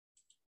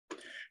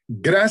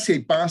Gracia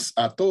y paz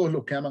a todos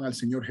los que aman al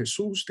Señor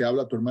Jesús. Te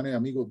habla tu hermano y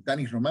amigo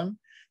Dani Román,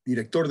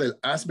 director del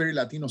Asbury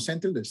Latino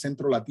Center, del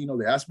Centro Latino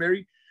de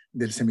Asbury,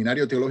 del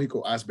Seminario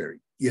Teológico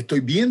Asbury. Y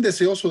estoy bien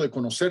deseoso de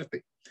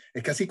conocerte.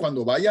 Es que así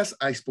cuando vayas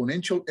a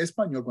Exponential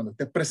Español, cuando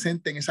estés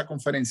presente en esa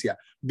conferencia,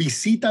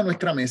 visita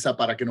nuestra mesa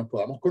para que nos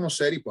podamos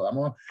conocer y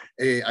podamos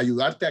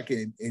ayudarte a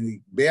que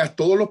veas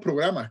todos los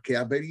programas que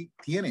Asbury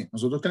tiene.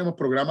 Nosotros tenemos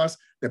programas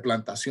de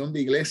plantación de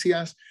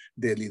iglesias,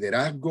 de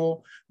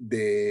liderazgo,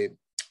 de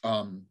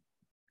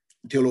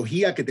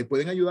teología que te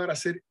pueden ayudar a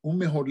ser un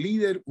mejor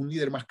líder, un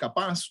líder más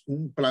capaz,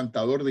 un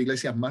plantador de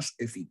iglesias más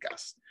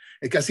eficaz.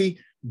 Es que así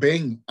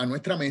ven a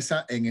nuestra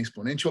mesa en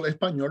Exponential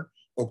Español,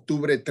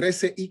 octubre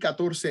 13 y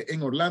 14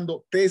 en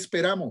Orlando. Te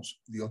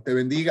esperamos. Dios te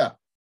bendiga.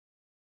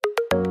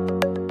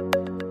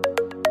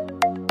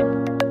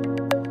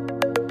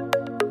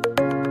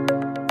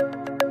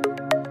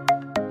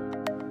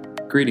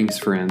 Greetings,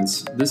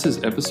 friends. This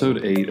is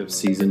episode 8 of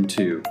season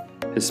 2.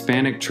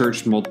 Hispanic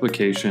Church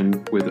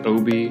Multiplication with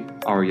Obi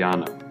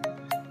Arellano.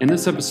 In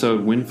this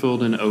episode,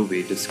 Winfield and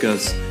Obi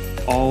discuss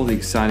all the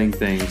exciting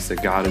things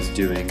that God is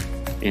doing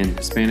in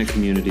Hispanic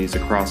communities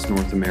across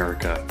North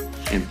America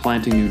and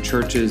planting new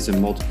churches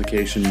and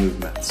multiplication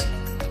movements.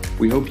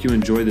 We hope you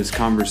enjoy this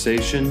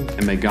conversation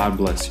and may God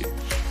bless you.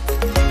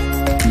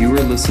 You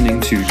are listening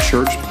to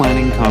Church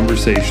Planting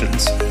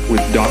Conversations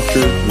with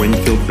Dr.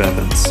 Winfield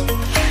Bevins.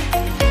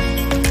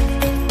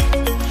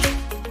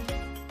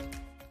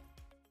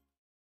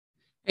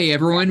 Hey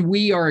everyone,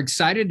 we are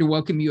excited to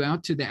welcome you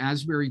out to the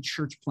Asbury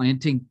Church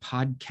Planting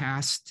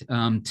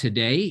Podcast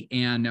today,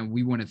 and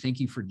we want to thank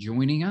you for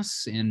joining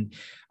us. And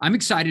I'm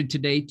excited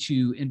today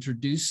to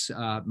introduce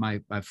my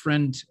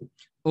friend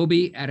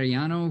Obi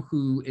Arellano,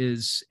 who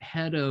is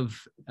head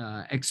of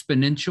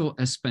Exponential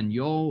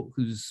Español,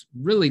 who's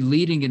really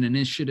leading an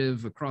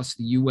initiative across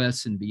the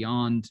U.S. and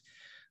beyond,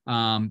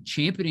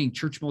 championing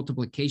church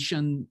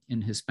multiplication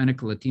in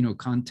Hispanic Latino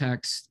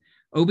context.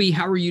 Obi,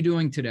 how are you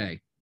doing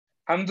today?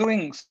 I'm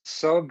doing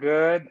so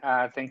good.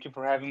 Thank you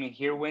for having me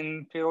here,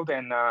 Winfield,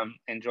 and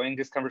enjoying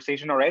this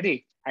conversation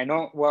already. I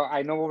know what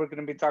we're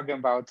going to be talking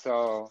about,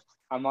 so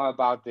I'm all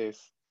about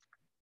this.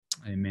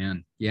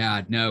 Amen.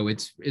 Yeah, no,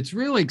 it's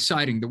really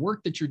exciting. The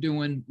work that you're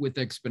doing with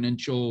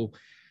Exponential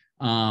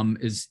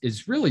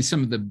is really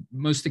some of the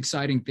most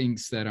exciting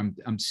things that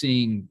I'm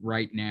seeing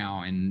right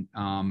now. And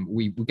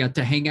we got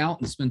to hang out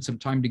and spend some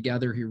time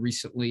together here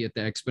recently at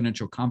the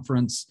Exponential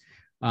Conference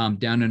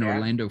down in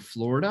Orlando,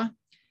 Florida.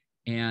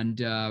 And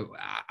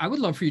I would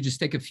love for you to just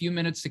take a few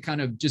minutes to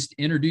kind of just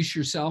introduce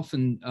yourself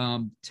and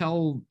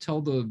tell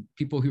the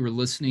people who are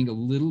listening a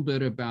little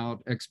bit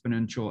about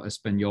Exponential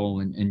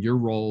Español and your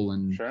role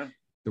and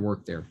the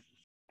work there.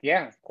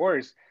 Yeah, of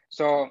course.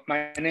 So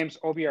my name's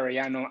Obi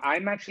Arellano.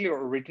 I'm actually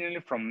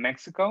originally from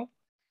Mexico.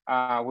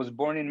 I was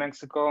born in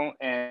Mexico,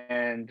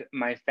 and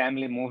my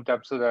family moved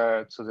up to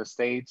the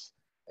States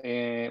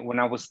when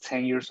I was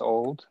 10 years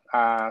old.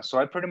 So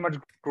I pretty much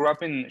grew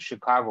up in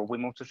Chicago. We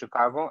moved to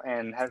Chicago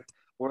and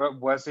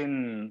was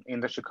in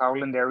the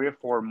Chicagoland area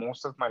for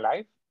most of my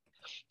life.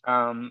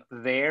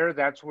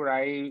 That's where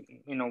I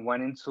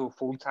went into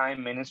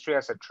full-time ministry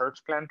as a church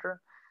planter.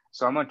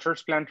 So I'm a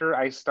church planter.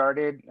 I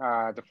started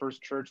the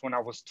first church when I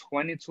was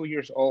 22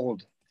 years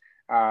old,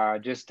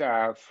 just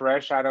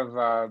fresh out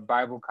of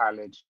Bible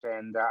college.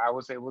 And I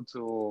was able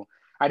to,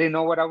 I didn't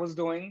know what I was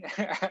doing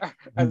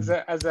as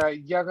a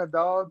young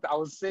adult. I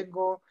was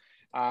single.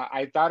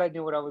 I thought I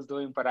knew what I was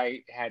doing, but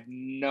I had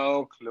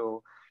no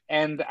clue.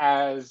 And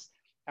as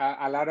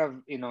a lot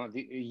of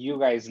you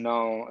guys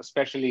know,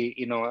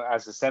 especially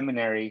as a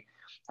seminary,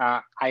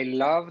 I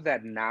love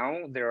that now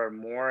there are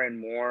more and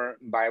more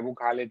Bible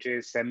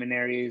colleges,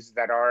 seminaries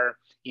that are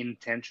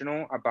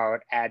intentional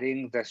about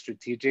adding the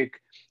strategic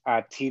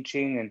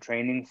teaching and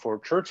training for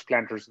church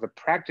planters, the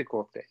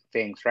practical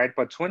things, right?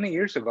 But 20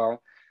 years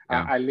ago,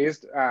 at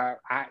least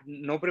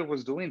nobody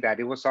was doing that.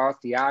 It was all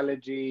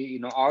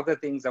theology, all the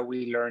things that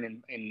we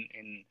learn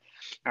in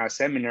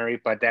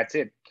seminary, but that's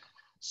it.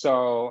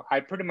 So I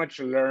pretty much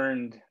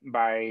learned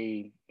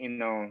by,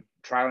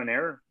 trial and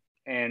error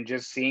and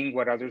just seeing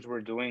what others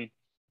were doing.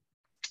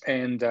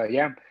 And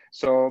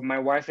so my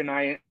wife and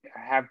I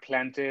have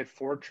planted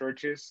 4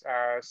 churches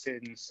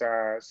since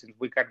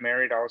we got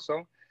married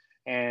also.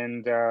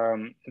 And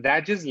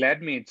that just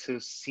led me to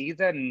see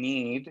the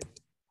need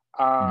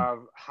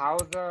of how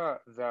the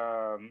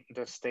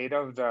state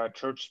of the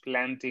church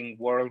planting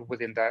world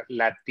within the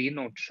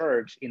Latino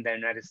church in the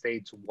United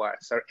States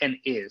was and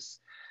is.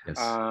 Yes.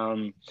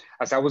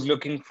 As I was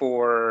looking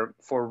for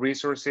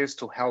resources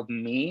to help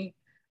me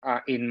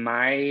in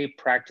my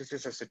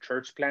practices as a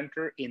church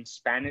planter in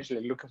Spanish,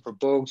 like looking for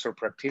books or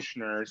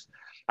practitioners,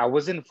 I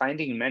wasn't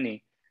finding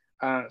many.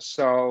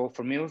 So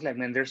for me, it was like,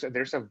 man,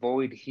 there's a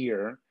void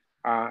here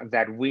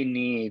that we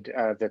need,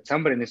 that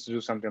somebody needs to do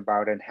something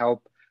about and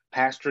help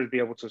pastors be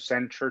able to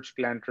send church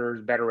planters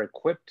better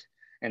equipped,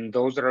 and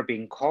those that are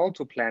being called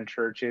to plant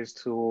churches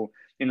to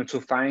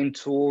find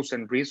tools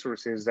and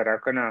resources that are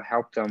going to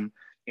help them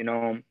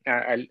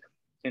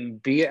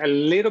and be a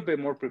little bit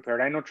more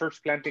prepared. I know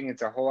church planting,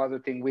 it's a whole other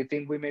thing. We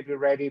think we may be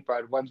ready,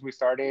 but once we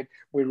started,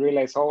 we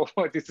realized, oh,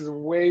 this is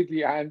way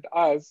beyond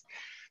us.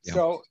 Yeah.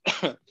 So,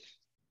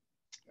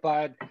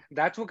 but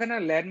that's what kind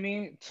of led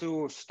me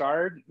to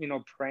start,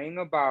 praying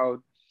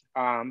about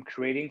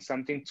creating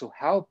something to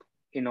help,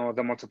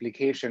 the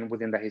multiplication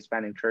within the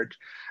Hispanic church.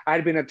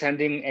 I'd been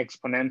attending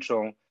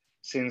Exponential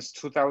since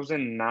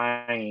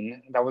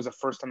 2009. That was the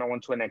first time I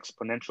went to an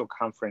Exponential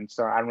conference.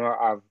 So I don't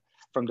know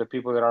from the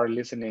people that are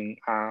listening,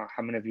 how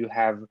many of you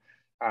have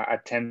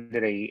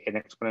attended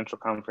an Exponential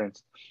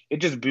conference?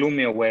 It just blew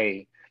me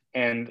away.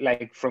 And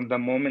like from the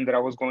moment that I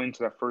was going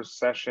to the first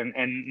session,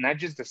 and not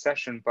just the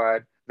session,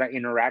 but the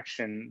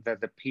interaction, that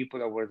the people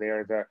that were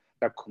there,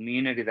 the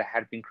community that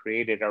had been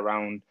created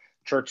around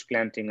church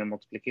planting and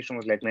multiplication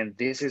was like, man,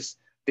 this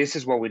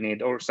is what we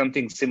need, or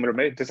something similar.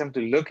 Maybe it doesn't have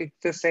to look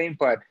the same,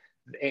 but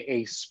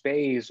a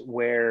space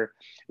where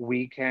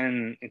we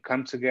can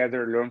come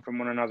together, learn from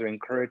one another,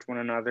 encourage one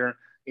another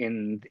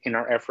in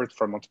our efforts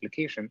for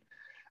multiplication.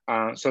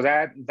 So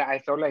that I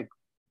felt like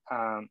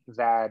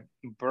that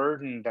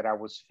burden that I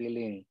was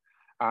feeling,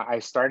 I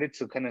started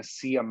to kind of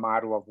see a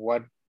model of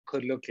what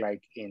could look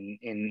like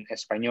in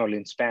Espanol,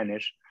 in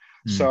Spanish.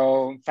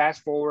 So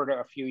fast forward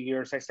a few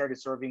years, I started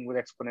serving with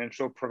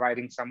Exponential,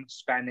 providing some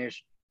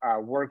Spanish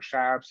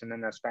workshops, and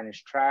then a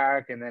Spanish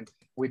track. And then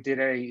we did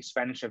a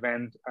Spanish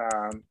event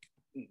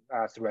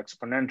through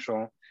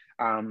Exponential.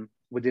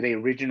 We did a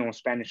regional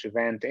Spanish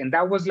event. And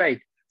that was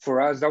like,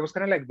 for us, that was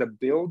kind of like the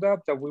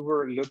buildup that we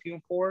were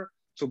looking for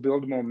to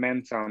build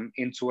momentum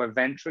into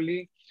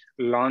eventually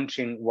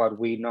launching what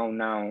we know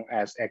now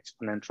as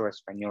Exponential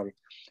Espanol.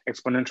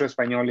 Exponential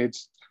Espanol,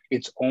 it's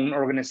its own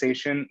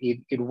organization.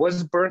 It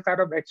was birthed out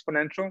of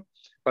Exponential,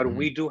 but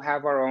we do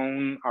have our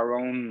own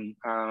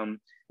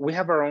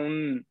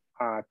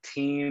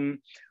team,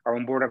 our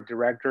own board of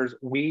directors.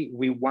 We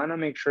want to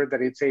make sure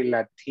that it's a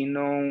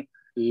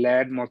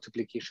Latino-led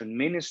multiplication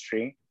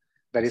ministry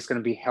that is going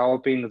to be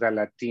helping the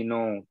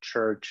Latino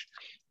church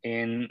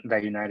in the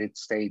United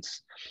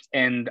States.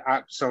 And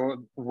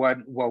so what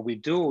we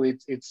do,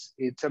 it's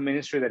a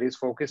ministry that is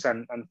focused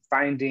on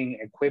finding,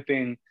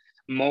 equipping,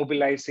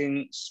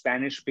 mobilizing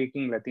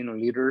Spanish-speaking Latino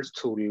leaders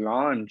to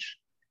launch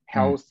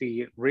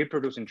healthy,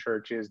 reproducing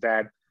churches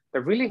that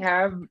really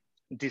have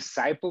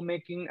disciple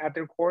making at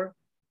their core.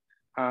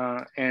 We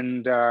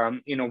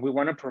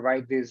want to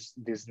provide this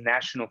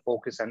national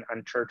focus on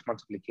church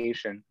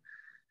multiplication,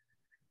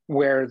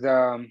 where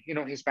the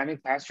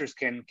Hispanic pastors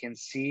can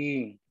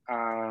see,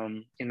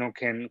 can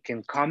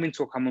come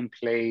into a common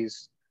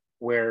place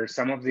where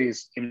some of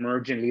these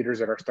emerging leaders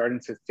that are starting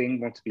to think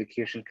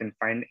multiplication can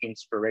find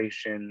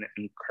inspiration,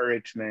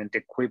 encouragement,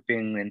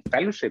 equipping, and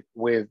fellowship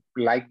with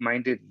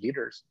like-minded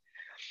leaders.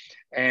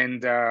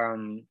 And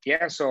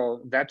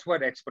so that's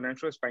what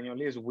Exponential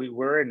Espanol is.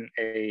 We're in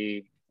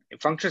a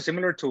function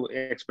similar to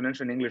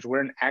Exponential in English.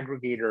 We're an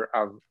aggregator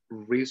of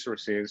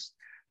resources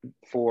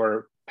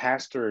for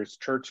pastors,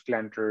 church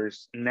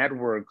planters,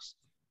 networks,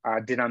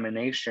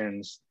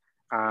 denominations,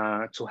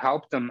 to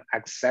help them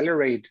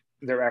accelerate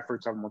their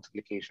efforts of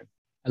multiplication.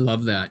 I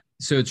love that.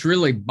 So it's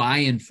really by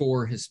and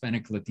for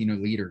Hispanic Latino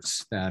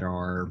leaders that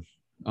are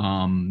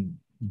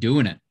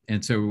doing it.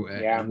 And so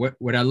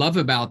what I love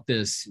about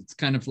this, it's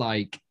kind of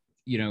like,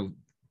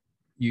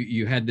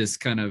 you had this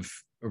kind of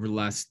over the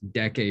last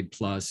decade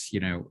plus,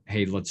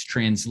 hey, let's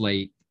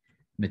translate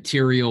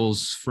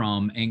materials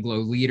from Anglo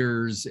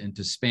leaders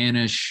into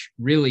Spanish.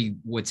 Really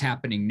what's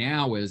happening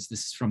now is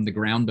this is from the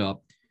ground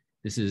up.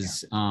 This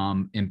is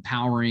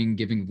empowering,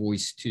 giving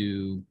voice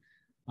to,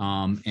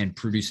 and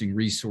producing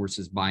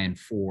resources by and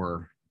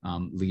for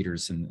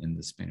leaders in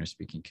the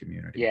Spanish-speaking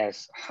community.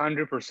 Yes,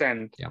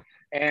 100%. Yeah.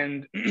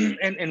 And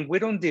we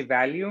don't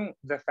devalue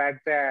the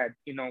fact that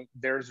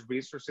there's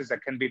resources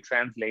that can be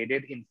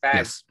translated. In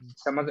fact,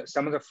 some of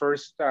the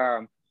first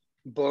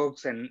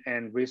books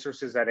and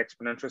resources that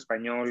Exponential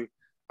Espanol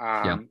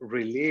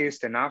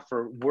released and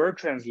offered were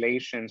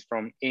translations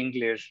from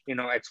English,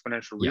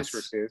 Exponential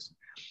resources.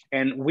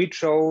 And we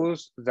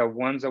chose the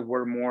ones that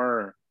were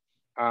more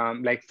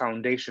like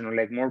foundational,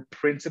 like more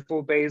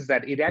principle based,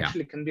 that it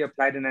actually can be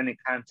applied in any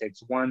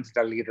context once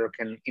the leader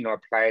can,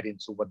 apply it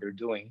into what they're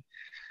doing.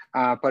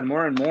 But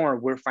more and more,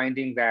 we're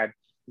finding that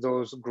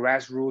those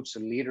grassroots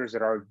leaders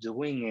that are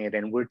doing it,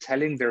 and we're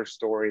telling their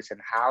stories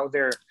and how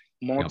they're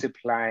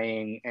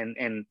multiplying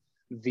and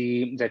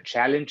the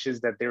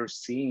challenges that they're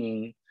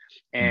seeing,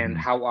 and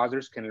how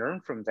others can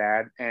learn from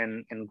that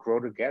and grow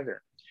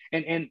together.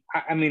 And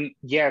I mean,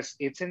 yes,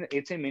 it's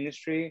a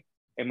ministry,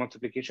 a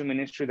multiplication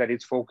ministry that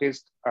is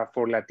focused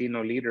for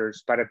Latino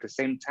leaders, but at the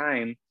same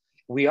time,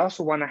 we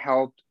also want to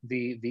help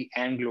the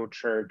Anglo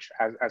church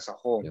as a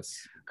whole,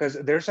 because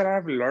there's a lot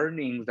of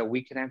learning that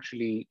we can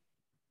actually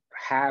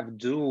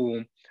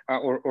do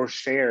or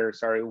share,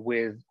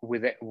 with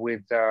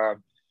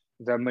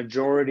the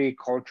majority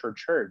culture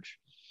church.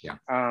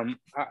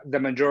 The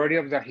majority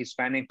of the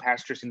Hispanic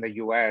pastors in the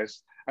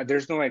U.S.,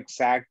 there's no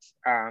exact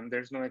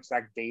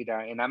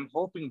data, and I'm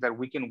hoping that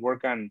we can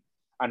work on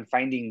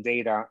finding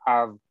data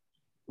of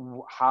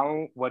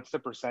what's the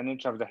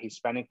percentage of the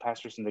Hispanic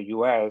pastors in the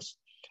U.S.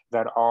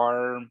 that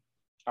are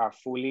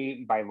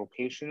fully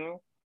bivocational,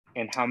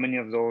 and how many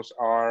of those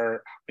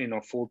are,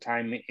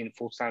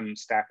 full-time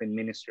staff in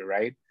ministry,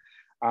 right?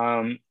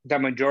 The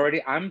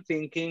majority, I'm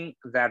thinking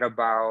that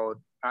about,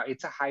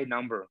 it's a high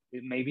number.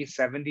 It may be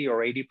 70 or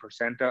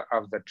 80%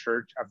 of the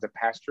church, of the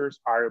pastors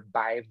are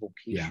bivocational.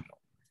 Yeah.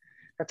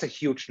 That's a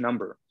huge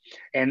number.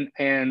 And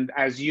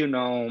as you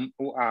know,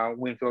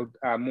 Winfield,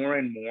 more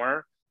and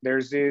more,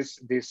 there's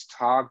this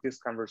talk, this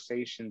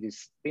conversation,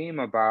 this theme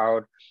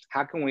about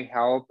how can we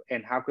help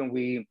and how can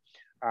we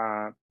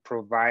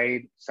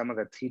provide some of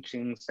the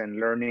teachings and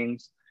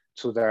learnings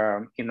to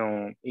the,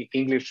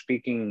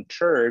 English-speaking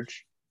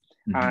church,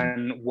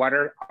 and what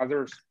are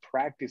others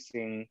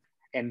practicing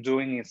and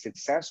doing it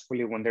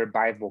successfully when they're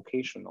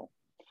bivocational.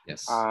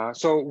 Yes.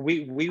 So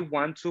we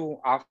want to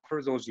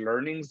offer those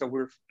learnings that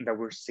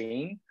we're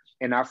seeing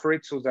and offer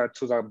it to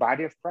the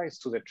body of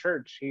Christ, to the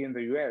church here in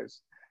the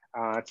U.S.,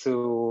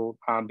 to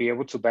be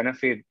able to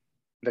benefit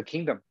the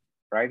kingdom,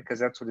 right? Because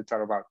that's what it's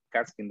all about,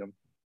 God's kingdom,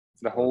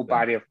 the whole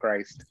body of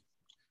Christ.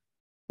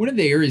 One of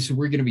the areas that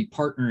we're going to be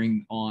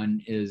partnering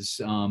on is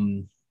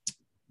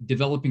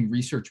developing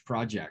research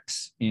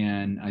projects.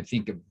 And I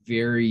think a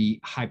very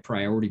high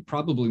priority,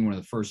 probably one of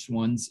the first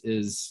ones,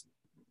 is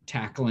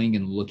tackling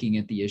and looking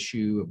at the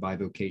issue of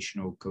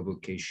bivocational,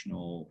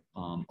 covocational,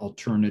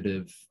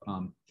 alternative,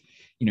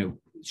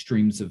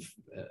 streams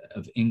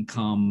of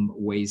income,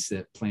 ways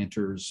that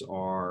planters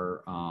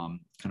are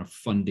kind of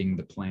funding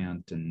the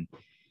plant, and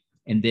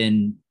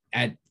then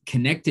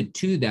connected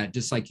to that,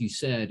 just like you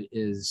said,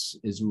 is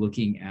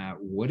looking at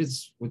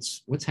what's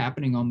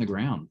happening on the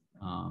ground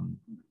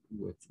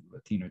with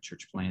Latino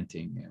church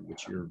planting,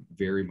 which you're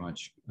very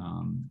much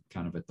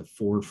kind of at the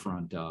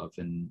forefront of.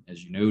 And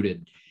as you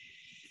noted,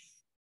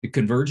 the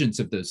convergence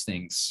of those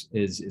things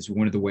is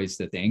one of the ways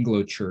that the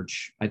Anglo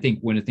church, I think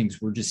one of the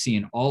things we're just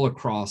seeing all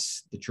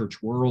across the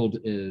church world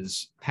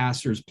is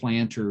pastors,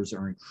 planters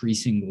are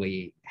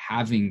increasingly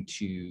having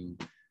to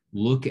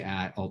look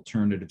at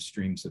alternative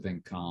streams of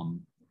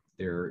income.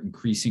 They're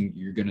increasing,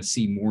 you're going to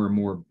see more and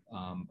more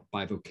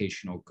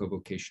bivocational,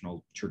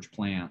 covocational church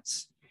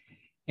plants.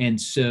 And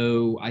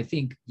so I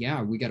think,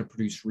 we got to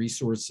produce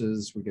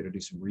resources. We got to do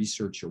some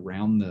research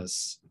around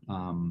this,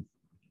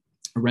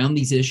 around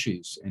these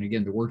issues. And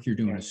again, the work you're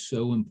doing is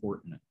so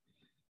important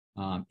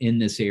in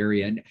this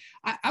area. And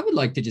I would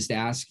like to just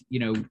ask,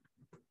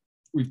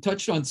 we've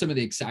touched on some of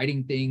the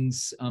exciting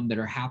things that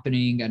are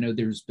happening. I know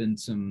there's been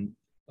some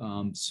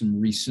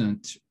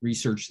recent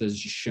research that has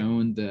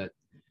shown that,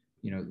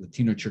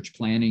 Latino church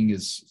planting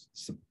is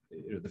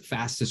the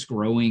fastest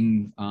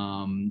growing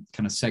kind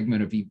of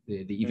segment of the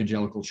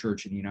evangelical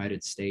church in the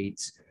United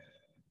States.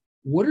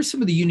 What are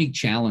some of the unique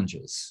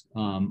challenges?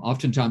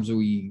 Oftentimes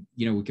we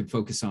can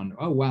focus on,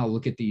 oh, wow,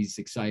 look at these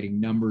exciting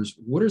numbers.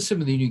 What are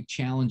some of the unique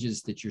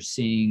challenges that you're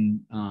seeing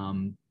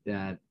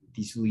that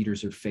these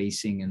leaders are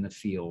facing in the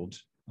field?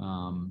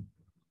 And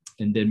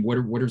then what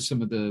are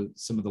some of the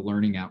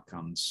learning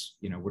outcomes?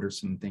 What are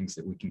some things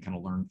that we can kind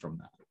of learn from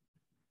that?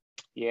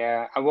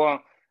 Yeah,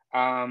 well,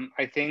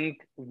 I think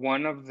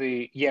one of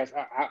the,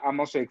 I'm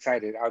also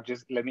excited.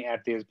 Let me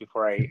add this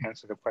before I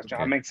answer the question.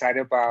 Okay. I'm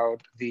excited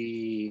about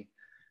the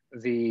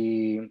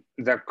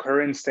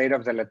current state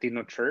of the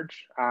Latino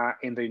church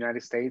in the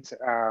United States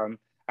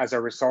as a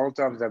result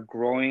of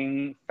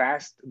the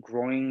fast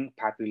growing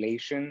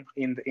population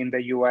in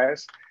the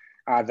U.S.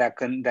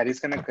 That is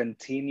going to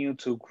continue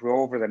to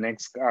grow over the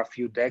next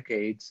few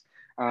decades.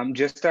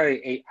 Just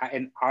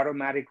an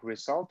automatic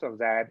result of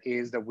that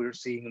is that we're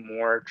seeing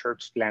more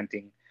church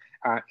planting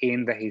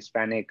in the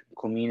Hispanic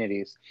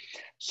communities.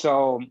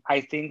 So I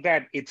think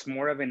that it's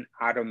more of an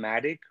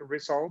automatic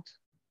result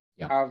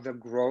of the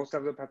growth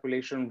of the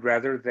population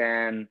rather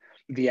than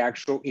the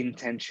actual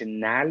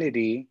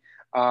intentionality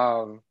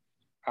of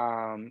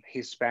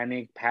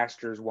Hispanic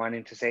pastors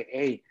wanting to say,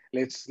 hey,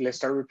 let's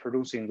start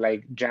reproducing,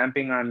 like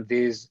jumping on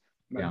this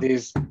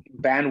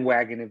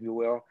bandwagon, if you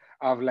will,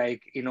 of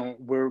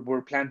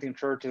we're planting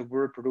churches,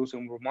 we're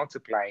producing, we're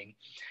multiplying.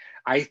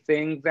 I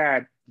think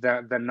that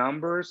the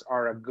numbers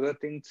are a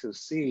good thing to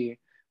see,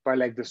 but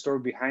the story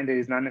behind it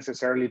is not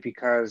necessarily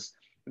because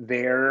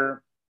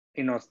they're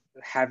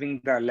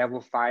having the level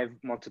 5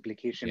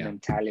 multiplication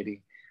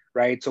mentality,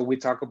 right? So we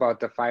talk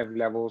about the 5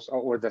 levels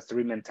or the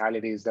 3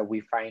 mentalities that we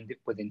find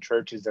within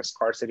churches: the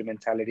scarcity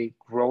mentality,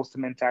 growth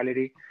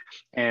mentality,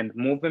 and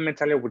movement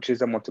mentality, which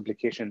is a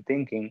multiplication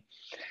thinking.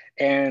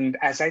 And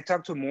as I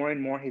talk to more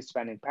and more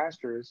Hispanic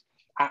pastors,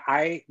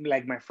 I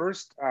my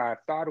first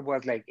thought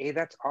was hey,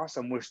 that's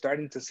awesome. We're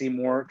starting to see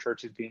more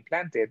churches being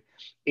planted.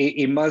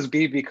 It must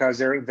be because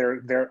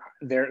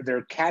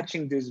they're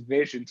catching this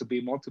vision to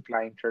be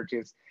multiplying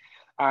churches.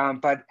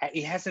 But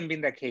it hasn't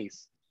been the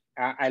case,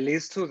 at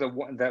least with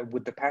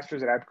the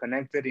pastors that I've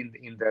connected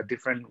in the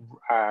different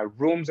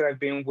rooms that I've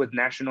been with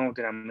national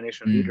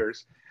denomination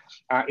leaders.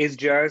 It's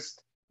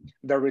just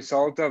the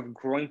result of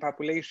growing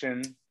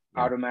population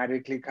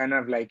automatically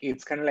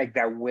it's kind of like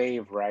that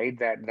wave, right?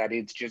 That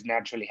it's just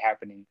naturally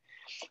happening.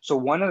 So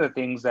one of the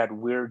things that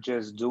we're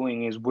just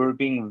doing is we're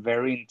being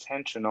very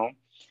intentional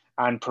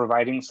on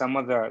providing some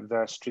of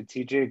the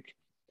strategic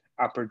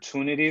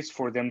opportunities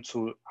for them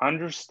to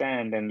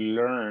understand and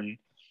learn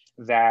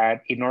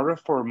that in order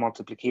for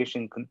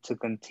multiplication to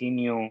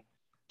continue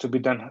to be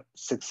done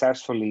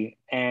successfully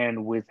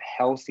and with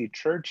healthy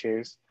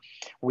churches,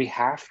 we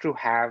have to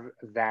have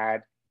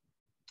that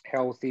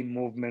healthy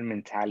movement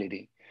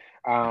mentality,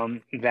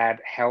 that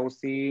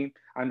healthy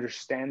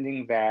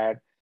understanding that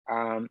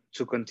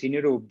to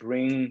continue to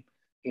bring,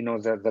 you know,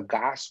 the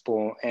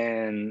gospel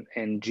and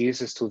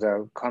Jesus to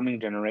the coming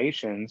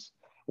generations,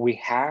 we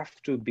have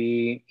to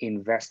be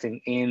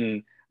investing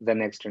in the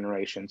next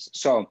generations.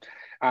 So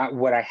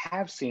what I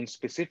have seen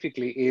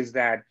specifically is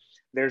that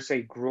there's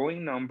a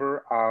growing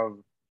number of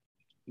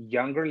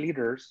younger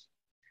leaders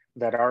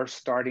that are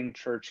starting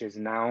churches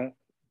now,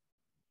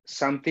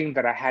 something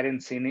that I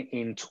hadn't seen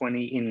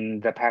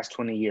in the past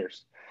 20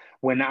 years.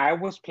 When I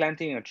was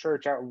planting a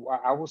church,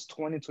 I was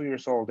 22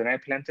 years old, and I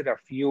planted a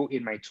few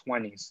in my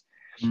 20s.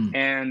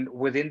 And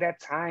within that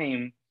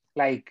time,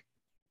 like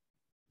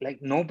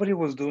nobody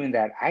was doing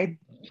that. I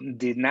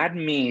did not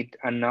meet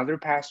another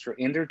pastor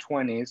in their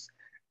 20s,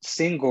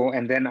 single,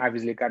 and then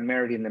obviously got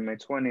married in my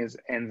 20s,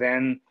 and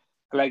then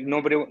like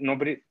nobody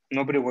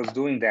was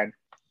doing that.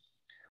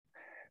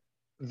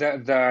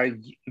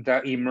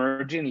 The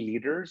emerging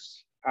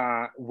leaders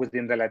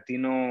within the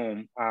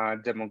Latino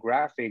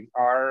demographic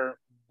are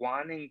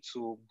wanting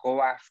to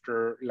go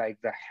after like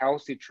the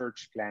healthy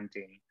church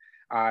planting,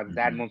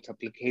 that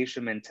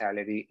multiplication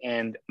mentality,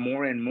 and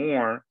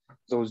more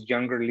those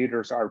younger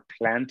leaders are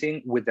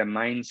planting with the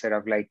mindset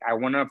of like, I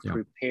want to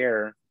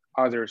prepare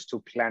others to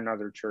plant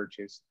other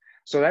churches.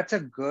 So that's a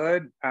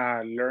good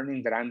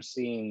learning that I'm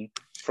seeing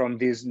from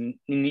this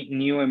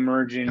new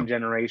emerging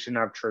generation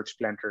of church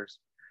planters.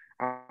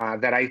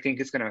 That I think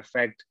is going to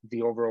affect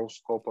the overall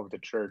scope of the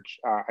church,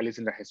 at least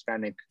in the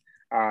Hispanic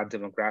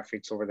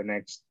demographics over the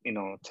next,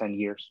 10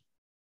 years.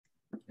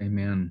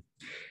 Amen.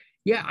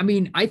 Yeah, I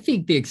mean, I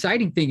think the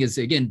exciting thing is,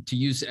 again, to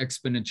use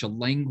exponential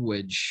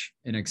language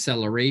and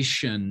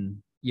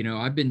acceleration.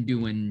 I've been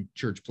doing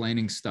church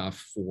planning stuff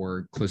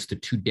for close to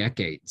 2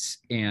 decades.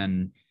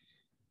 And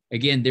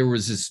again, there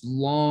was this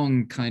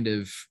long kind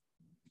of,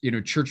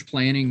 church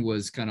planning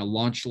was kind of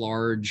launch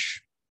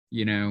large,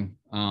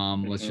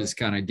 let's just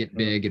kind of get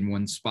big in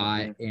one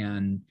spot.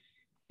 And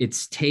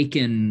it's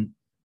taken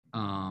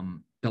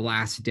the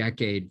last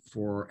decade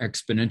for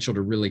Exponential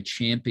to really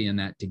champion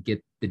that, to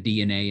get the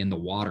DNA in the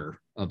water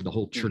of the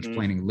whole church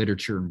planning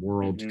literature and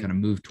world to kind of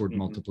move toward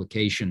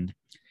multiplication.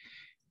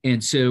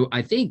 And so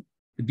I think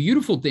the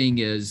beautiful thing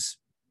is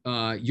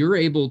you're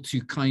able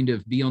to kind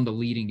of be on the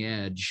leading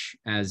edge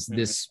as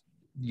this,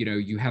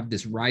 you have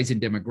this rise in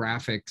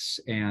demographics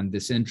and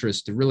this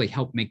interest to really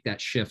help make that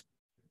shift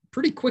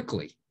pretty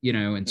quickly,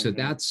 and so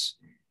that's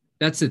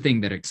the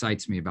thing that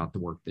excites me about the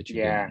work that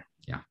you're doing.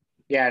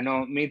 Yeah,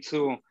 no, me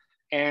too.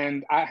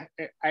 And I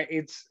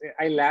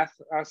laugh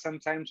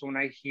sometimes when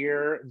I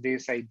hear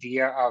this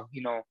idea of,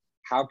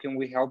 how can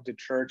we help the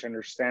church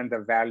understand the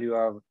value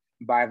of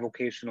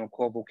bivocational,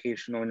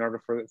 co-vocational in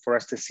order for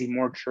us to see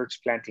more church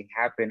planting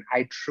happen.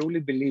 I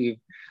truly believe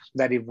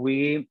that if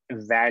we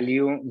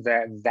value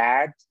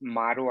that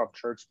model of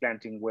church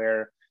planting,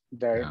 where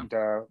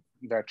the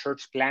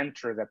church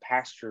planter, the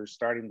pastor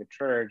starting the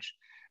church,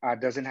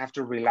 doesn't have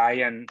to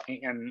rely on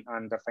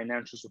the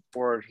financial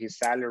support, his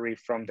salary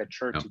from the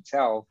church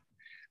itself,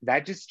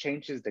 that just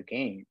changes the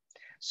game.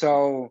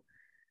 So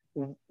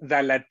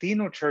the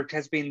Latino church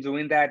has been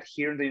doing that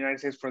here in the United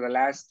States for the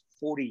last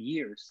 40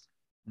 years,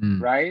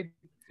 right?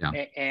 Yeah.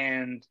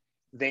 And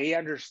they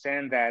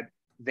understand that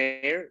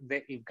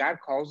if God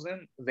calls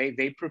them,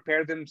 they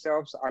prepare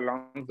themselves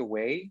along the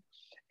way.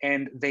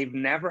 And they've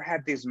never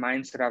had this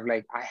mindset of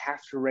like, I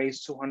have to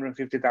raise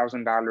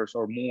 $250,000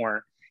 or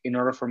more in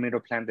order for me to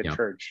plant the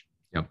church.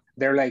 Yep.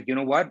 They're like, you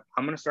know what?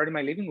 I'm going to start in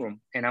my living room,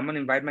 and I'm going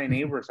to invite my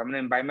neighbors. I'm going to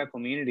invite my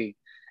community.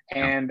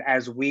 And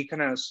as we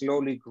kind of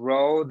slowly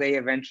grow, they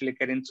eventually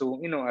get into,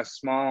 a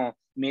small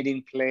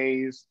meeting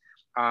place.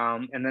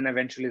 And then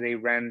eventually they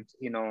rent,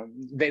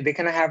 they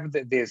kind of have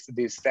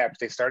these steps.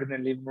 They start in the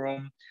living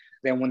room.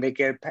 Then when they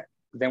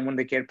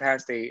get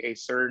past a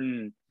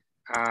certain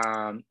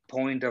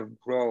point of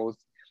growth,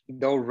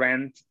 they'll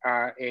rent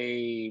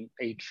a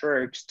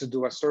church to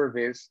do a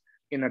service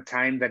in a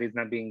time that is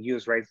not being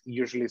used, right?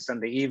 Usually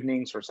Sunday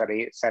evenings or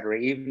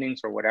Saturday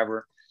evenings or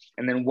whatever.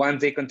 And then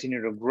once they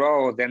continue to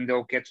grow, then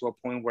they'll get to a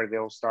point where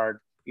they'll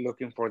start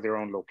looking for their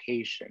own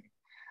location.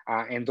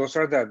 And those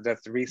are the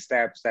 3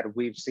 steps that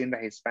we've seen the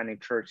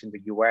Hispanic church in the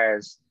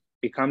US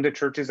become the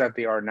churches that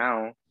they are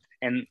now.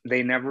 And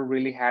they never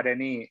really had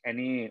any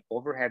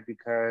overhead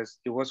because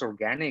it was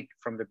organic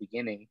from the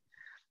beginning.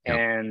 Yep.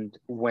 And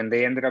when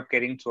they ended up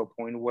getting to a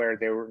point where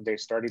they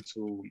started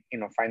to,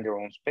 find their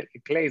own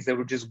place, they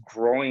were just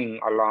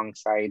growing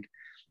alongside,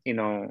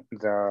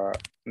 the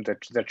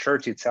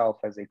church itself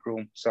as they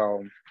grew.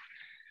 So,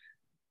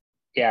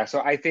 yeah. So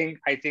I think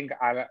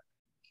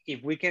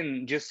if we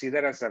can just see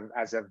that as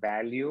a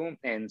value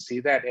and see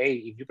that, hey,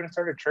 if you're going to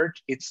start a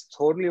church, it's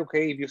totally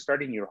okay if you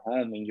start in your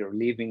home, in your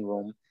living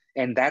room,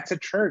 and that's a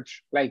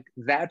church. Like,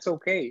 that's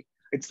okay.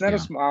 It's not a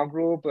small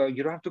group.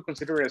 You don't have to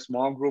consider it a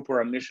small group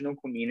or a missional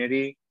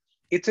community.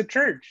 It's a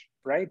church,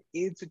 right?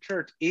 It's a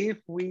church. If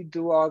we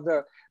do all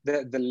the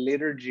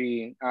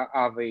liturgy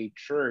of a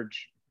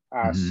church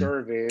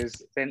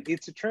service, then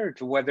it's a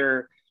church,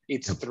 whether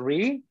it's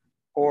 3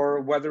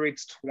 or whether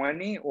it's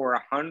 20 or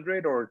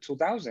 100 or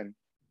 2,000.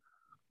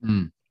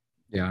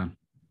 Yeah.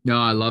 No,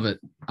 I love it.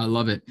 I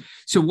love it.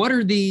 So what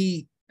are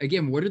the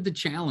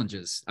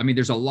challenges? I mean,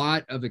 there's a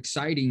lot of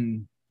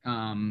exciting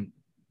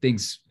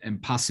things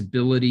and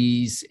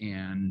possibilities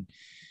and,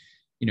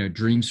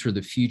 dreams for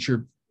the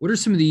future. What are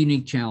some of the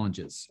unique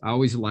challenges? I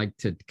always like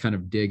to kind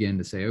of dig in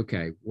to say,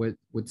 okay,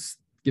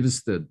 give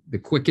us the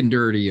quick and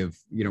dirty of,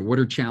 what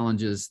are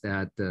challenges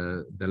that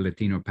the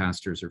Latino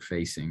pastors are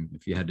facing?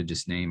 If you had to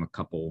just name a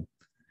couple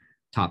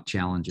top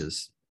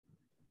challenges.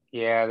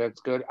 Yeah,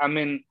 that's good. I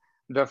mean,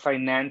 the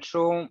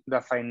financial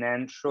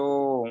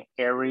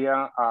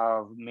area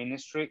of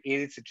ministry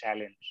is a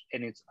challenge,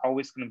 and it's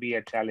always going to be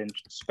a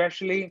challenge,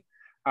 especially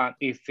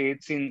if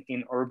it's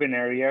in urban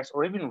areas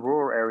or even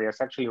rural areas.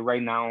 Actually,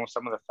 right now,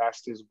 some of the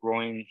fastest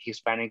growing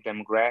Hispanic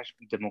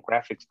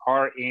demographics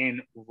are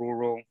in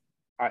rural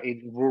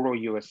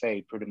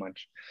USA, pretty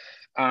much.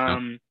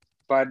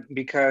 But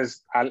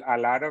because a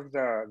lot of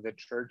the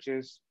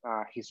churches,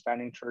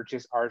 Hispanic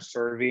churches, are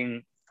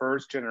serving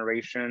first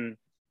generation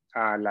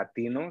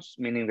Latinos,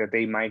 meaning that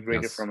they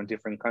migrated from a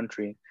different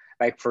country.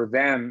 Like, for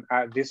them,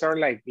 these are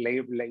like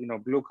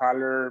blue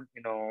collar,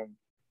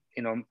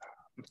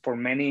 for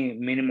many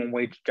minimum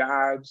wage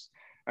jobs,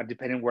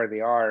 depending where they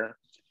are.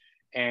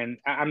 And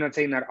I'm not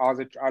saying that all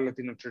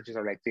Latino churches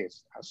are like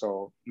this.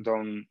 So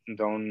don't.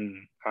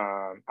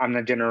 I'm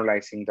not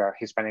generalizing the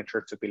Hispanic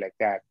church to be like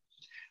that.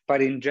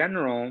 But in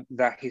general,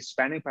 the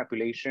Hispanic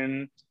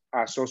population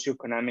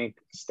socioeconomic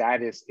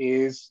status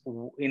is,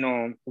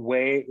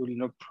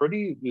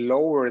 pretty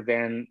lower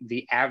than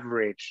the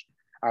average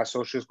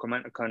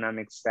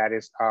socioeconomic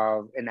status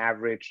of an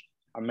average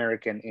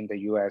American in the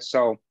U.S.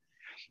 So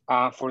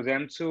for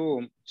them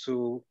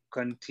to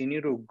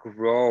continue to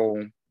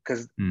grow,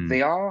 because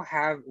they all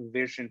have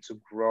vision to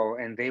grow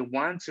and they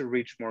want to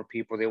reach more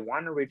people, they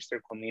want to reach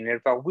their community,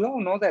 but we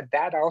all know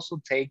that also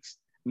takes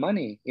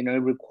money. It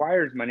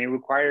requires money, it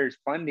requires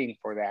funding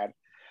for that.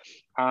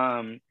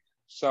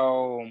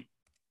 So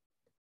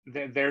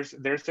there's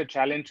the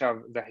challenge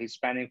of the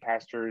Hispanic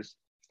pastors,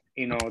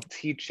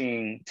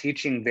 teaching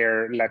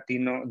their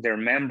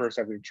members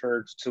of the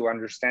church to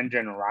understand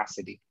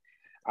generosity,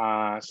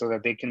 so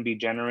that they can be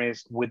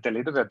generous with the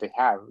little that they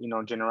have.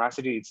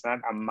 Generosity, it's not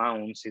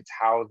amounts, it's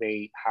how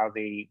they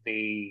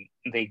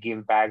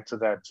give back to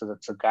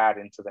God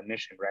and to the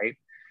mission, right?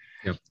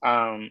 Yep.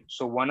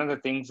 So one of the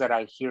things that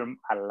I hear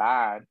a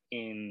lot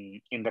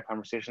in the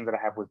conversations that I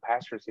have with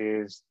pastors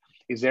is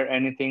there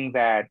anything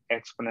that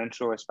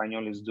Exponential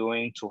Espanol is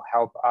doing to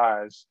help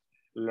us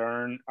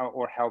learn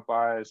or help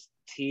us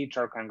teach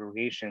our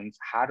congregations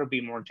how to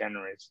be more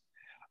generous,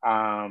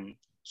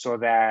 so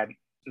that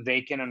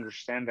they can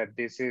understand that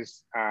this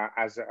is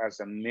as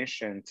a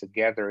mission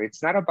together.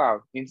 It's not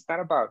about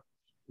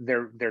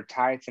their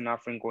tithes and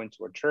offering going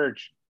to a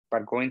church,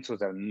 but going to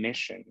the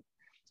mission,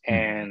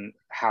 and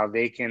how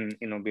they can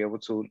be able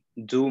to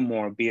do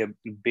more, be a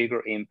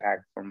bigger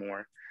impact for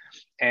more.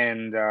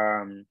 And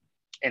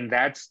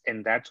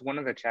that's one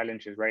of the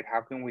challenges, right?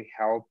 How can we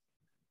help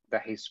the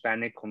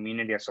Hispanic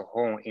community as a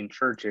whole in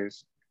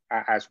churches,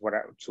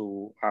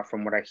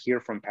 from what I hear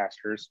from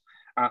pastors,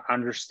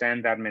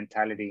 understand that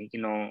mentality,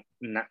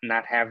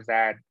 not have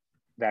that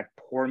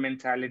poor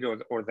mentality,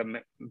 or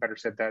the better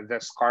said, the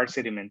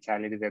scarcity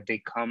mentality that they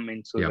come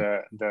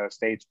into the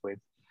States with,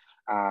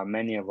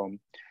 many of them.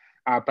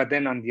 But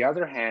then on the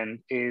other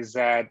hand is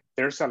that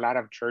there's a lot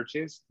of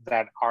churches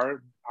that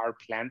are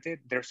planted.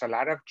 There's a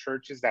lot of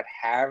churches that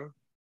have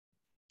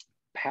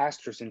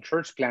pastors and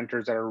church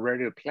planters that are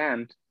ready to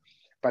plant,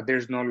 but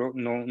there's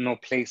no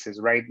places,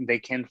 right? They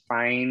can't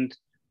find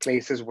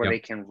places where they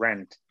can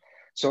rent.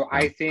 So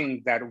I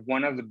think that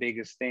one of the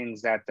biggest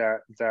things that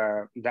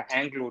the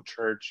Anglo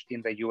Church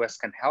in the US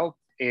can help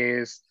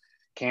is,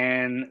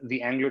 can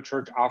the Anglo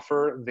Church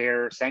offer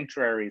their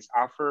sanctuaries,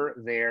 offer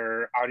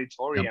their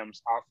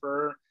auditoriums,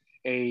 offer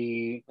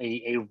a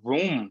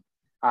room,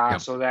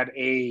 so that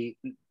a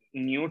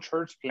new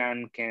church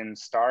plan can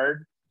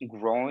start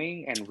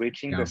growing and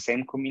reaching the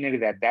same community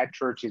that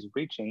church is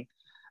reaching,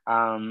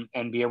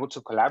 and be able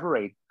to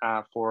collaborate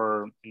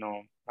for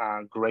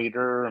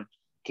greater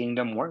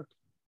kingdom work.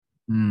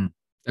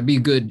 That'd be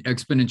a good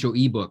exponential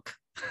ebook.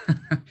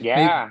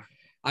 Yeah.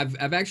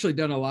 I've actually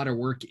done a lot of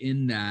work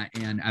in that,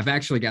 and I've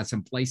actually got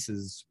some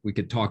places we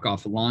could talk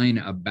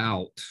offline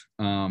about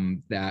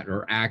that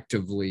are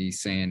actively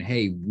saying,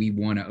 hey, we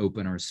want to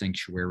open our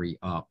sanctuary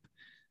up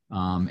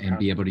and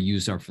be able to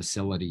use our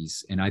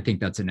facilities. And I think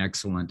that's an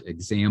excellent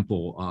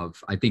example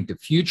of, I think the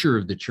future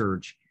of the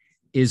church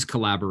is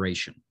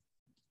collaboration.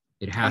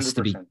 It has 100%.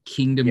 To be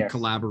kingdom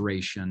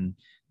collaboration,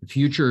 the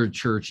future of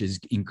church is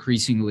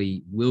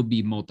increasingly will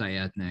be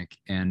multi-ethnic,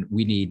 and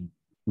we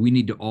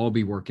need to all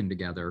be working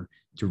together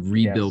to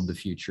rebuild the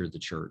future of the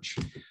church.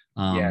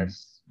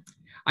 Yes.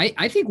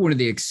 I think one of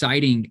the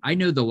exciting, I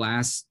know the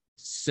last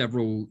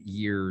several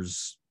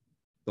years,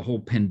 the whole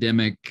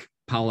pandemic,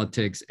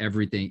 politics,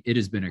 everything, it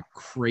has been a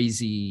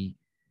crazy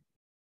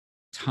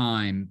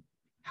time.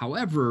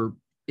 However,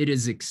 it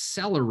has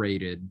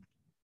accelerated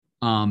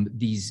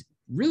these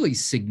really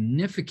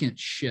significant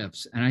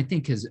shifts, and I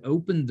think has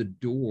opened the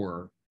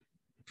door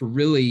for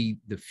really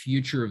the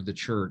future of the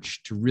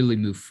church to really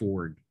move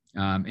forward,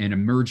 and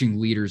emerging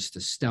leaders to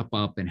step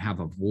up and have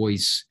a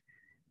voice.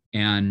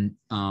 And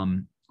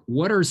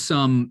what are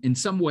some, in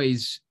some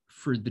ways,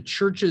 for the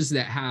churches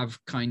that have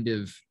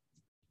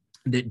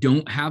that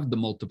don't have the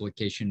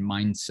multiplication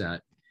mindset,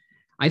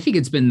 I think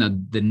it's been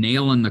the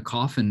nail in the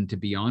coffin, to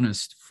be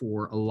honest,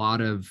 for a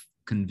lot of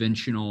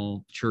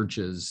conventional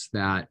churches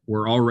that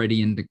were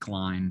already in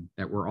decline,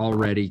 that were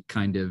already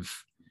kind of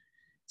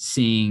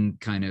seeing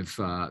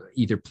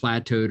either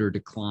plateaued or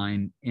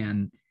decline.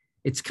 And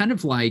it's kind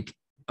of like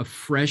a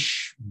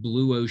fresh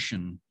blue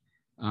ocean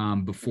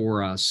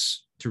before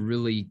us to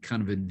really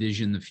kind of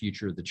envision the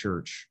future of the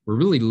church. We're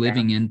really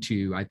living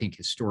into, I think,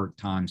 historic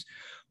times.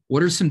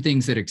 What are some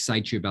things that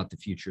excite you about the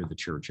future of the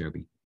church,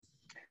 Obi?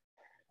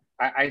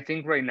 I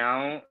think right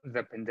now,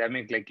 the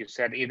pandemic, like you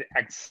said, it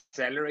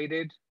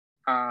accelerated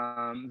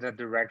the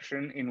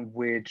direction in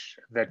which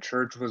the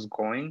church was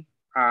going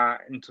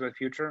into the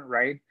future,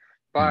 right?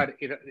 But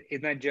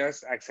it not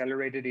just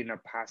accelerated in a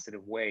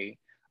positive way.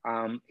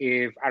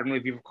 If I don't know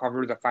if you've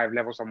covered the 5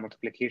 levels of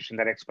multiplication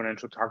that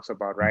Exponential talks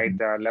about, right?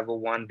 The level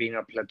 1 being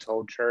a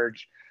plateau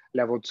church,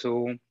 level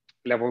 2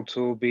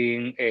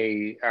 being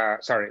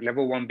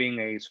level 1 being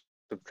a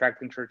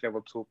subtracting church,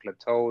 level 2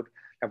 plateaued,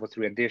 level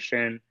 3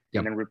 addition,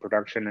 and then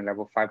reproduction, and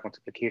level 5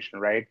 multiplication,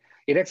 right?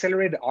 It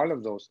accelerated all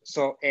of those.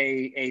 So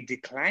a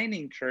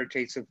declining church,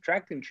 a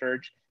subtracting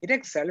church, it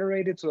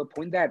accelerated to a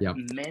point that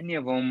many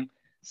of them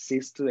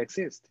ceased to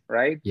exist,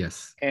 right?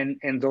 Yes. And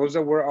those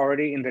that were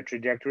already in the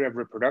trajectory of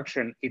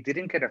reproduction, it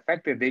didn't get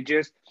affected. They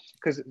just,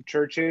 because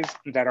churches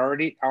that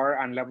already are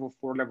on level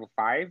 4, level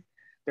 5,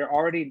 they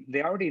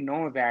already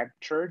know that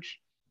church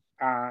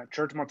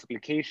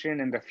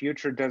multiplication in the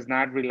future does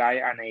not rely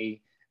on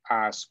a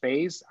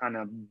space, on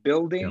a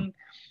building,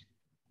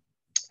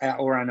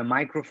 or on a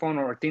microphone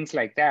or things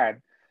like that.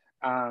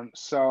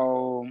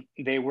 So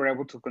they were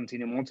able to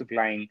continue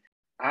multiplying.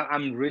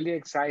 I'm really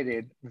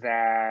excited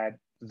that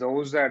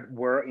those that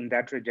were in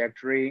that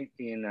trajectory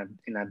in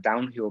a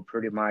downhill,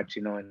 pretty much,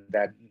 in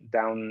that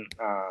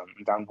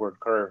downward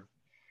curve,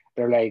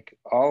 they're like,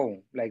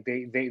 oh, like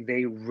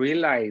they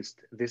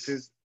realized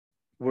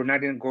we're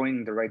not going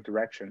in the right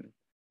direction.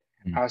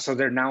 So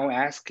they're now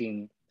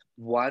asking,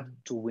 what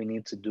do we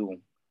need to do?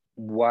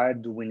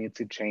 What do we need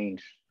to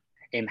change?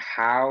 And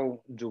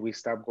how do we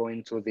stop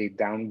going to the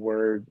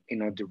downward,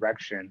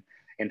 direction?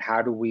 And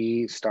how do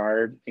we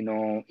start,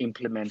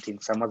 implementing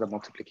some of the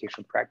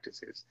multiplication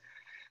practices?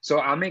 So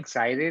I'm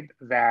excited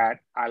that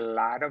a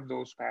lot of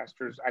those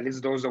pastors, at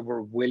least those that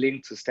were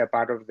willing to step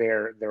out of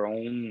their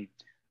own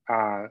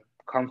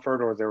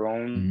comfort or their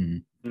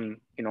own,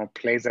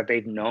 place that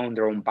they've known,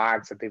 their own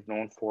box that they've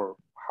known for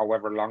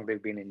however long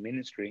they've been in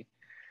ministry,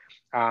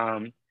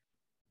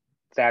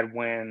 that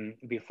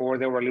before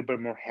they were a little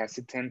bit more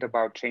hesitant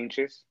about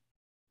changes,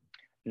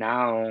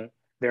 now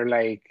they're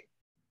like,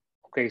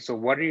 okay, so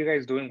what are you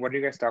guys doing? What are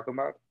you guys talking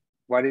about?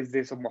 What is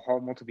this whole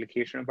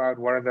multiplication about?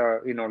 What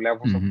are the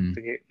levels of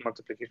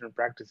multiplication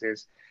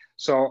practices?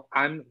 So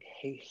I'm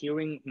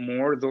hearing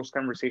more of those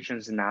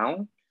conversations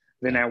now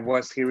than I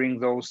was hearing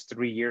those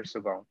 3 years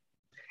ago.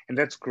 And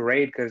that's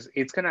great, because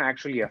it's going to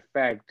actually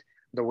affect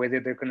the way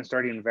that they're going to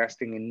start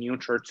investing in new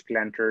church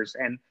planters.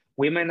 And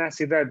we may not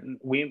see that,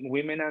 we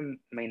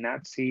may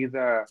not see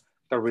the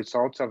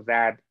results of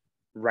that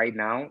right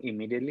now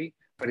immediately,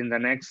 but in the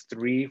next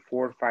 3,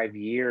 4, 5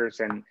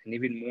 years, and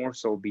even more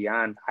so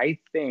beyond, I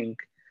think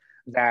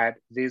that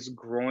this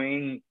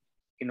growing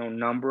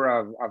number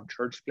of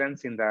church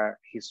plants in the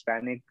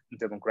Hispanic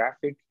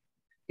demographic,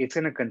 it's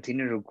going to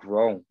continue to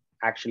grow,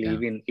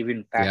 actually,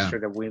 even faster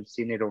than we've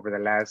seen it over the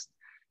last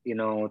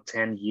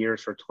 10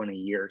 years or 20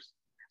 years.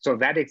 So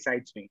that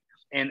excites me.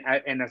 And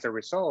as a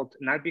result,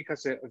 not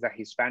because the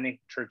Hispanic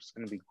church is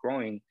going to be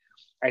growing,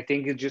 I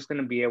think it's just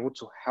going to be able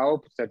to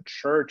help the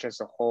church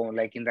as a whole,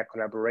 like in the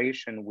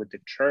collaboration with the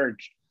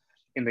church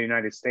in the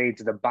United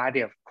States, the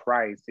body of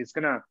Christ. It's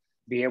going to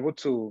be able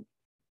to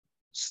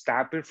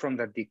stop it from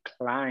the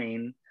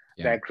decline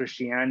that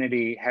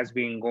Christianity has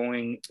been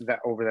going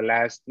over the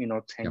last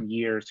 10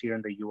 years here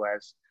in the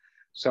US.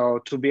 So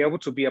to be able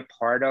to be a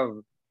part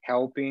of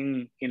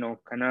helping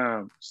kind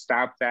of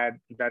stop that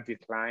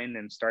decline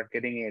and start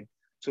getting it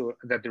to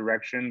the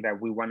direction that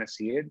we want to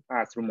see it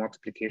through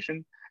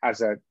multiplication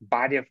as a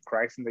body of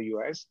Christ in the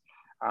US,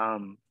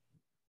 I'm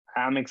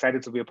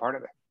excited to be a part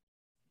of it.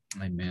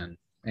 Amen.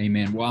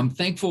 Amen. Well, I'm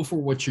thankful for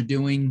what you're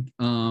doing.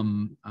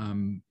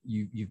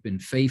 You've been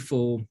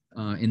faithful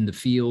in the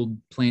field,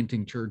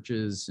 planting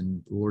churches,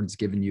 and the Lord's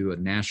given you a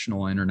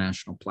national,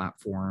 international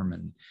platform.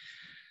 And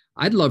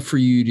I'd love for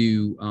you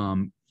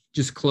to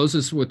just close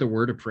us with a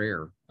word of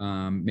prayer.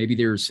 Maybe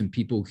there's some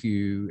people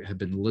who have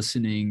been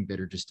listening that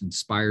are just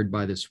inspired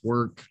by this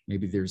work.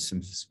 Maybe there's some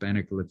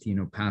Hispanic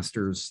Latino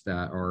pastors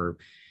that are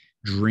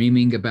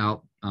dreaming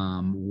about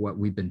what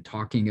we've been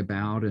talking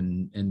about,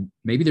 and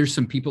maybe there's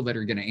some people that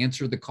are going to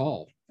answer the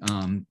call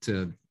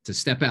to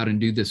step out and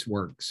do this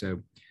work. So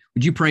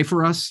would you pray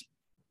for us?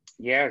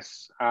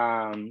 Yes.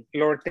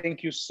 Lord,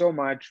 thank you so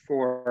much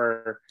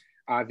for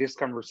this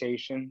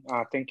conversation.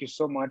 Thank you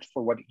so much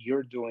for what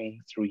you're doing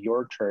through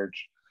your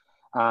church.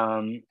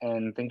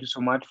 And thank you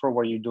so much for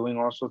what you're doing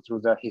also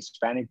through the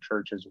Hispanic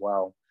church as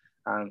well.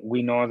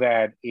 We know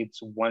that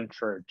it's one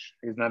church.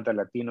 It's not the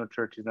Latino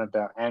church. It's not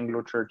the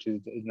Anglo church.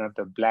 It's not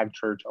the Black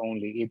church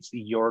only. It's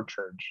your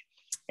church.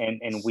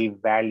 And we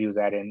value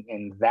that.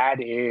 And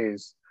that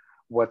is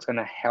what's going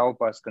to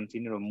help us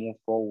continue to move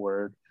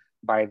forward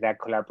by that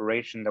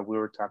collaboration that we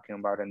were talking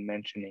about and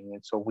mentioning.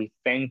 And so we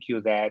thank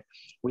you that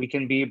we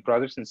can be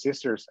brothers and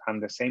sisters on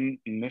the same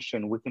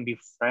mission. We can be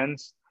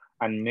friends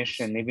on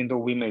mission, even though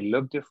we may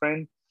look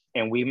different.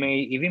 And we may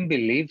even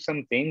believe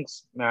some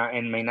things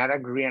and may not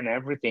agree on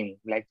everything.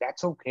 Like,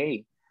 that's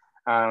okay.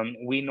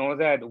 We know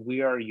that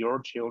we are your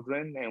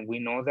children, and we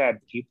know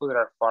that people that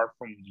are far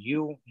from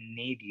you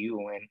need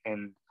you.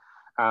 And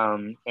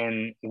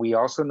we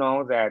also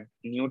know that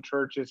new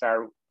churches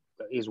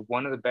is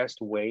one of the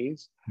best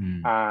ways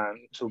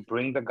to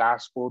bring the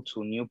gospel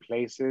to new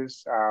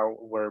places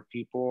where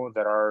people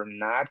that are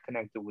not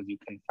connected with you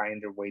can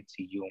find their way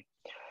to you.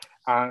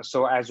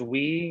 So as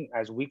we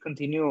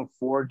continue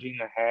forging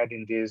ahead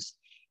in this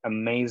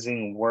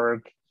amazing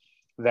work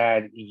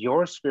that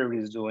your Spirit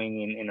is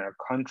doing in our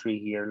country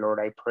here, Lord,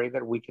 I pray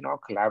that we can all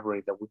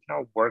collaborate, that we can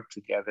all work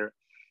together,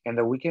 and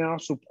that we can all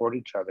support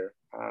each other.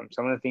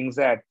 Some of the things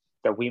that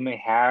we may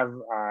have,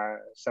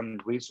 some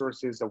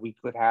resources that we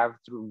could have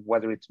through,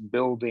 whether it's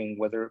building,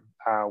 whether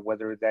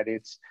that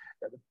it's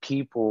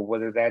people,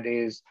 whether that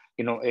is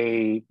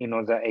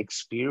the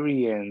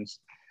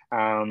experience.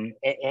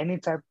 Any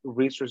type of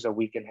resource that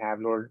we can have,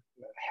 Lord,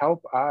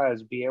 help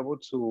us be able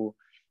to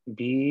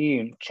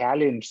be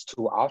challenged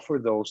to offer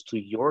those to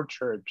your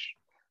church,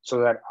 so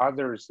that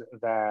others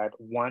that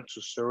want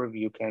to serve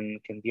you can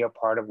be a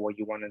part of what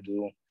you want to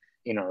do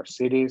in our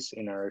cities,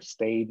 in our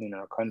state, in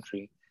our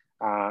country,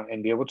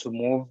 and be able to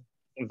move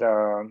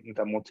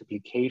the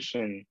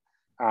multiplication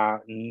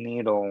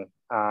needle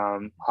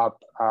up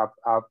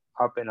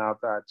and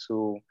up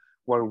to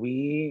where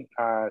we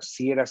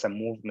see it as a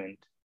movement.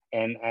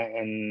 And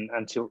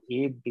until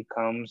it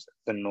becomes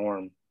the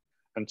norm,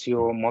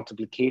 until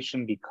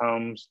multiplication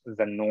becomes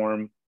the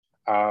norm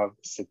of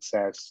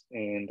success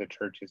in the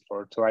churches,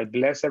 Lord. So I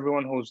bless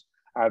everyone who's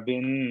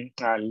been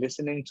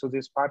listening to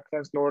this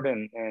podcast, Lord,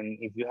 and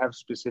if you have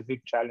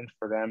specific challenge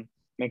for them,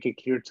 make it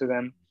clear to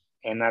them,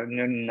 and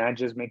not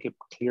just make it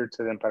clear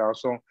to them, but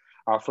also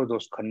offer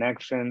those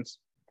connections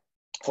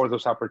or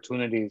those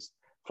opportunities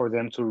for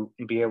them to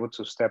be able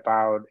to step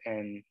out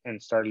and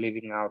start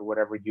living out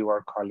whatever you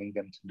are calling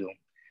them to do.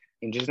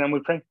 In Jesus' name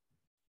we pray.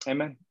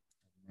 Amen.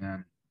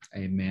 Amen.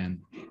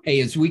 Amen. Hey,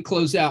 as we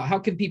close out, how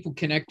can people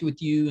connect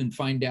with you and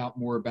find out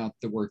more about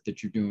the work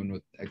that you're doing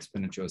with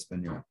Exponential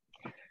Espanol?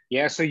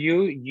 Yeah, so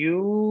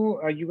you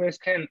guys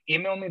can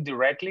email me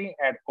directly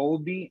at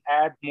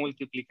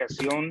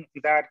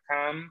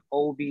obe@multiplicacion.com,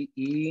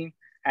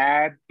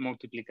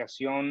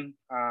 OBE@multiplicacion.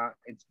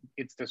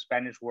 It's the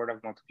Spanish word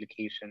of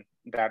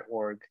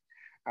multiplication.org.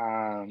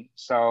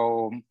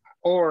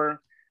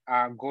 Or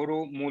go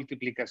to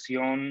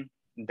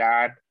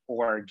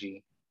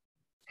multiplicacion.org,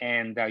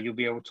 and you'll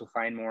be able to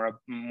find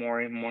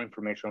more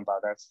information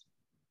about us.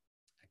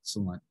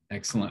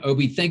 Excellent.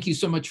 Obi, thank you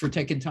so much for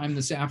taking time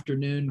this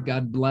afternoon.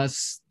 God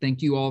bless.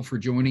 Thank you all for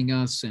joining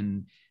us,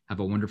 and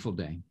have a wonderful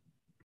day.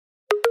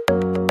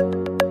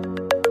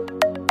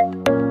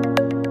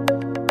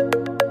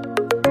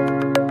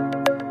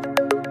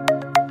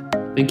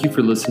 Thank you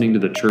for listening to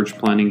the Church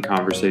Planting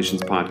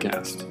Conversations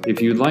podcast.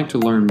 If you'd like to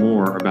learn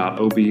more about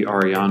Obi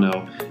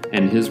Arellano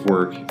and his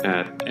work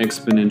at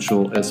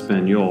Exponential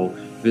Espanol,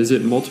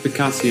 visit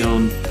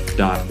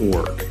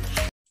multiplicacion.org.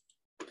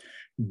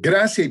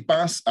 Gracia y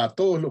paz a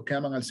todos los que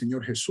aman al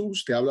Señor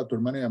Jesús. Te habla tu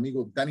hermano y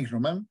amigo Danny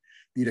Román,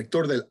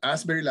 director del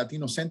Asbury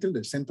Latino Center,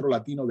 del Centro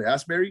Latino de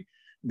Asbury,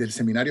 del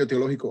Seminario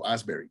Teológico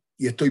Asbury.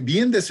 Y estoy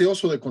bien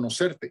deseoso de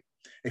conocerte.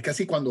 Es que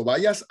así cuando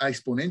vayas a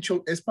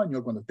Exponential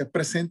Español, cuando estés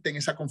presente en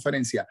esa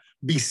conferencia,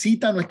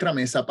 visita nuestra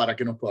mesa para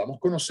que nos podamos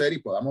conocer y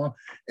podamos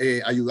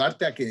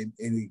ayudarte a que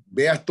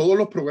veas todos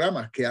los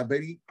programas que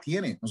Asbury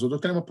tiene.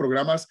 Nosotros tenemos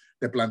programas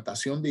de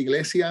plantación de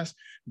iglesias,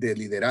 de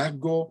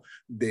liderazgo,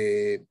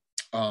 de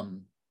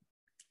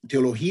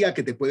teología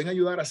que te pueden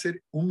ayudar a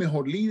ser un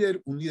mejor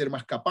líder, un líder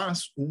más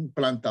capaz, un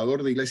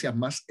plantador de iglesias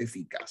más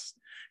eficaz.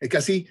 Es que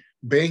así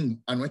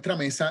ven a nuestra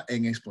mesa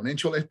en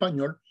Exponential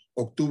Español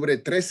octubre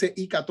 13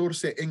 y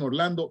 14 en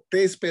Orlando.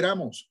 Te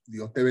esperamos.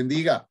 Dios te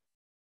bendiga.